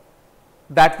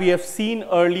that we have seen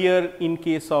earlier in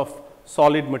case of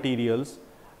solid materials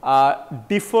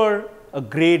differ a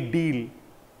great deal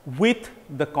with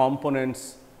the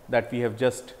components that we have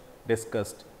just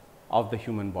discussed of the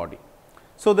human body.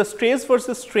 So, the stress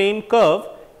versus strain curve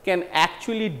can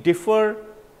actually differ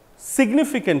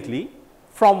significantly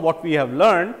from what we have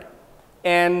learned,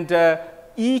 and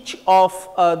each of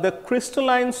the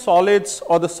crystalline solids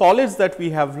or the solids that we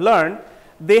have learned,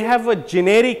 they have a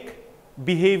generic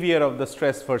behavior of the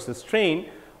stress versus strain,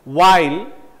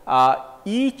 while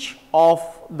each of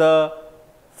the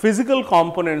physical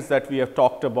components that we have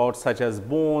talked about, such as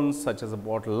bones, such as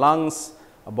about lungs,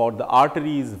 about the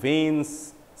arteries,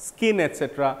 veins, skin,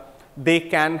 etc., they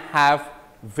can have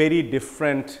very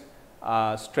different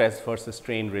stress versus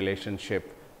strain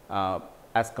relationship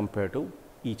as compared to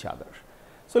each other.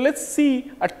 So, let us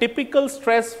see a typical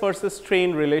stress versus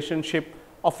strain relationship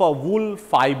of a wool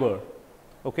fiber.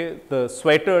 Okay. The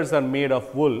sweaters are made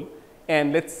of wool,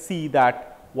 and let us see that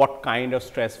what kind of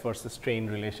stress versus strain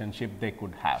relationship they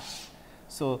could have.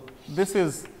 So, this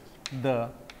is the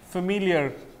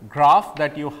familiar graph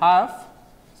that you have.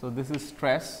 So, this is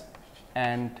stress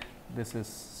and this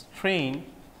is strain,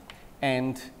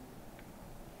 and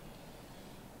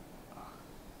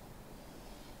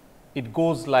it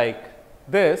goes like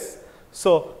this.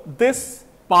 So, this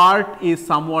part is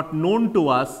somewhat known to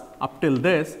us up till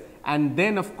this, and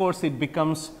then of course, it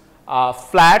becomes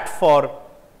flat for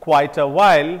quite a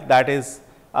while. That is,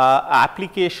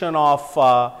 application of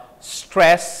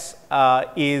stress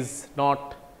is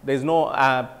not, there is no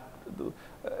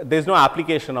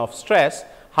application of stress.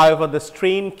 However, the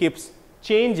strain keeps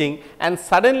changing, and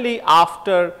suddenly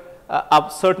after a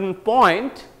certain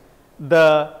point,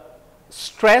 the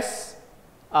stress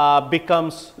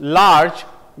becomes large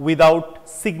without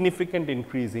significant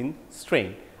increase in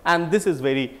strain, and this is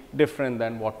very different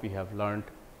than what we have learned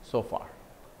so far.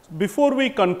 Before we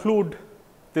conclude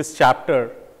this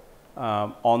chapter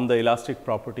on the elastic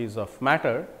properties of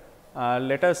matter,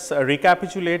 let us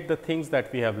recapitulate the things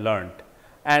that we have learned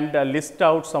and list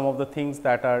out some of the things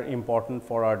that are important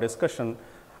for our discussion.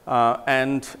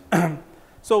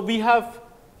 So, we have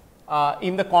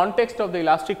in the context of the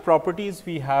elastic properties,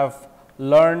 we have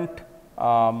learned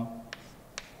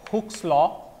Hooke's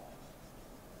law,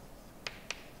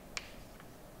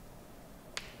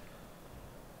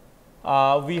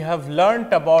 we have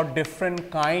learnt about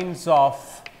different kinds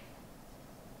of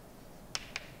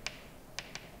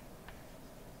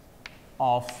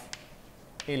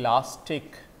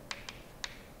elastic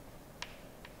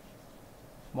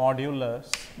moduli,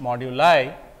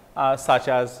 such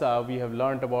as we have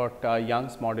learnt about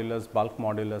Young's modulus, bulk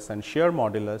modulus and shear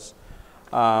modulus.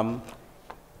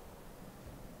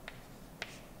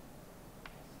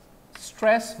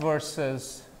 Stress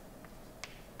versus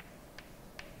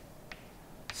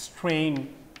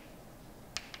strain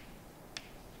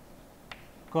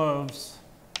curves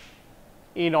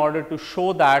in order to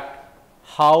show that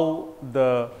how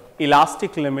the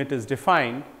elastic limit is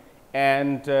defined,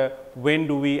 and when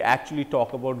do we actually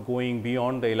talk about going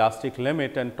beyond the elastic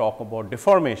limit and talk about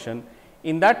deformation.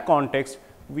 In that context,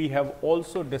 we have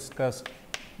also discussed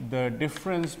the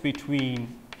difference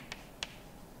between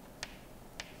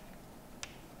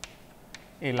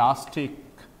elastic,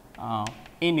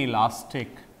 inelastic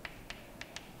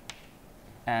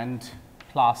and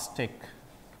plastic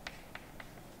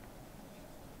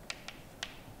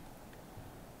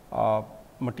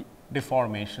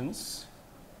deformations.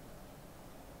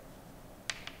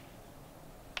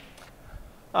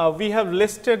 We have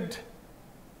listed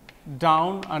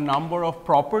down a number of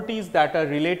properties that are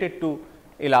related to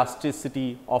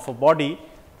elasticity of a body,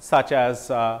 such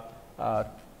as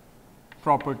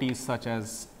properties such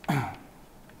as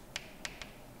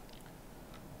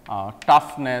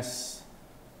toughness,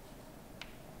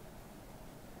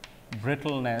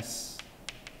 brittleness,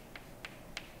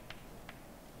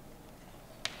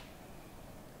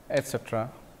 etc.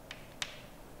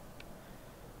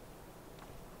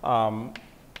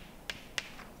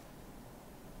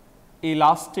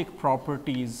 Elastic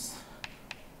properties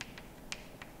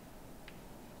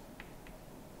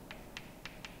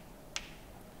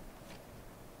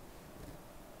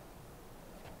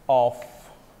of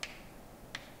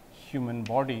human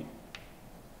body,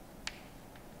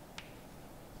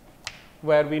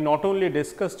 where we not only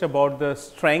discussed about the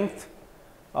strength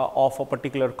of a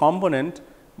particular component,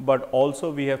 but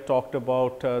also we have talked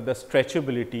about the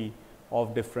stretchability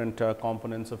of different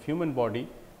components of human body,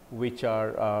 which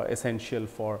are essential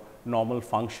for normal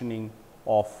functioning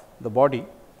of the body.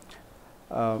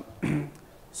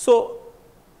 So,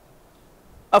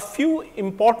 a few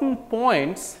important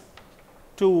points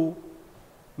to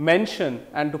mention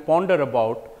and to ponder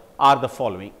about are the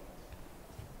following.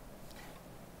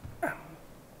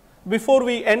 Before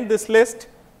we end this list,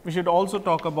 we should also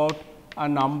talk about a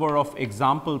number of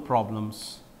example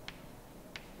problems.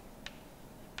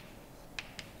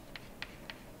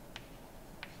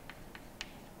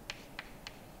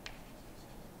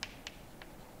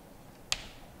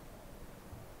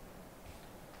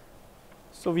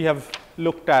 So, we have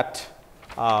looked at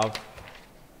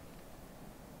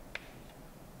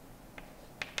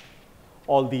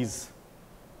all these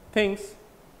things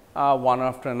one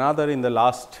after another in the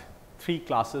last 3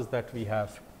 classes that we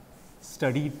have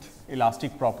studied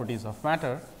elastic properties of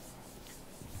matter.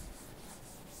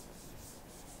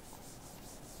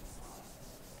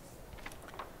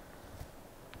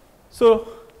 So,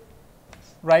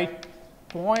 write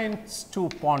points to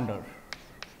ponder.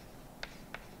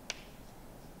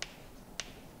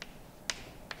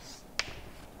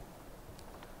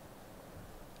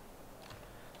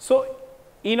 So,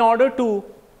 in order to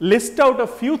list out a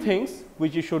few things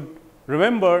which you should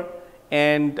remember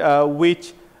and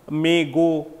which may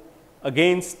go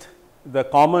against the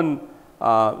common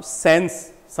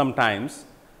sense sometimes,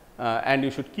 and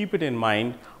you should keep it in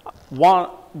mind.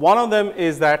 One of them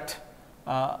is that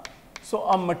so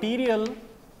a material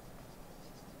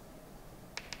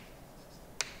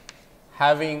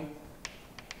having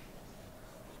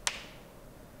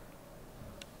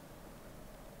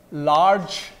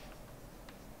large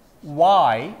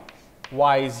y,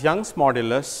 y is Young's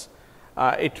modulus,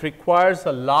 it requires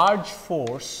a large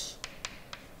force,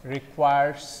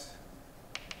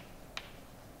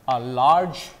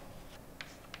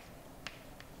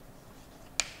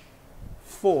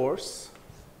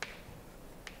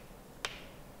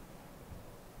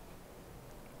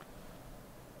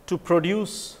 to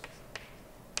produce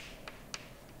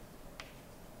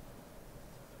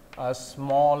a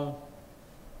small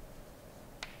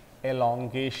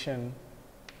elongation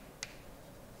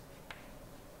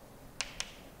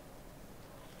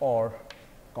or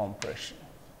compression.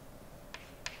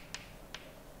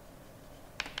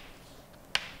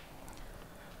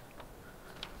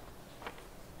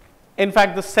 In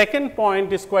fact, the second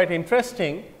point is quite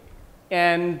interesting,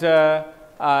 and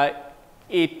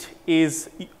it is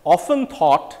often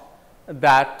thought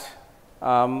that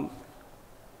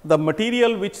the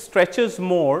material which stretches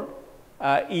more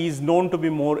is known to be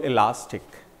more elastic,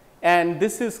 and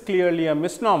this is clearly a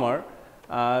misnomer.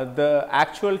 The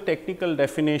actual technical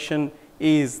definition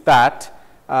is that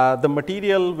the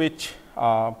material which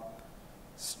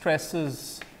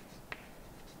stresses,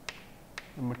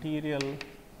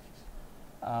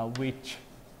 which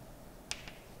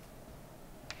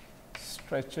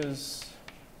stretches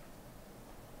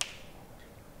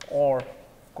or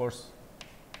of course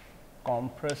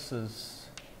compresses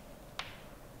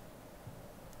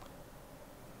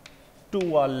to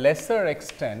a lesser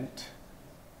extent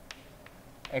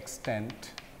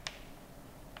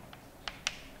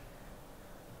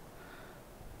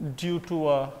due to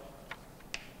a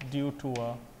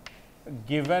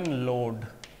given load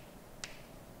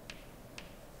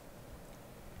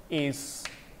is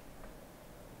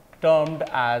termed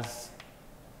as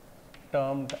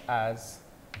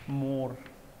more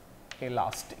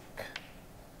elastic.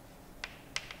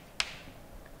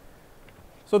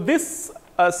 So, this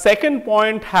second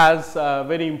point has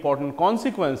very important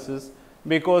consequences,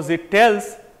 because it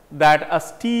tells that a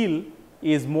steel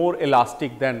is more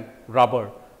elastic than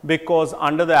rubber, because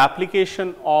under the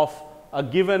application of a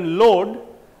given load,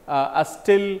 a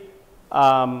steel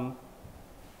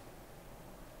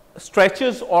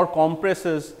stretches or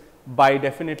compresses by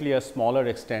definitely a smaller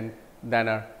extent than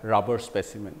a rubber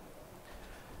specimen.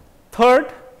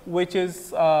 Third, which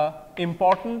is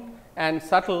important and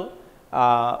subtle,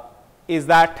 is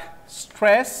that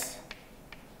stress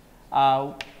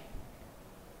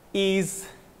is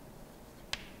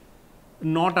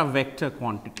not a vector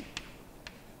quantity.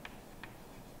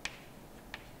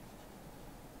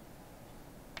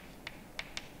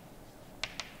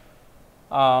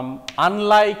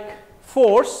 Unlike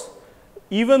force,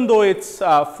 even though it is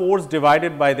force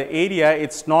divided by the area,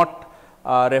 it is not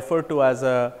referred to as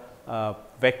a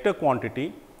vector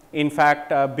quantity. In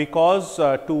fact, because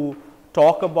to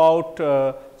talk about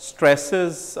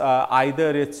stresses,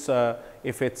 either it's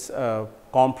if it's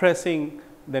compressing,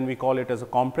 then we call it as a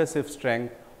compressive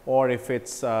strength, or if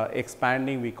it's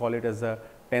expanding, we call it as a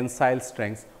tensile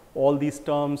strength. All these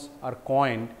terms are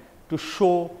coined to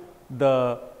show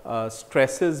the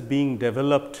stresses being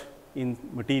developed in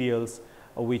materials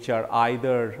which are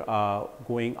either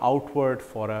going outward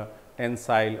for a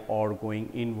tensile or going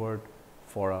inward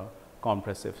for a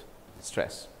compressive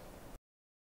stress.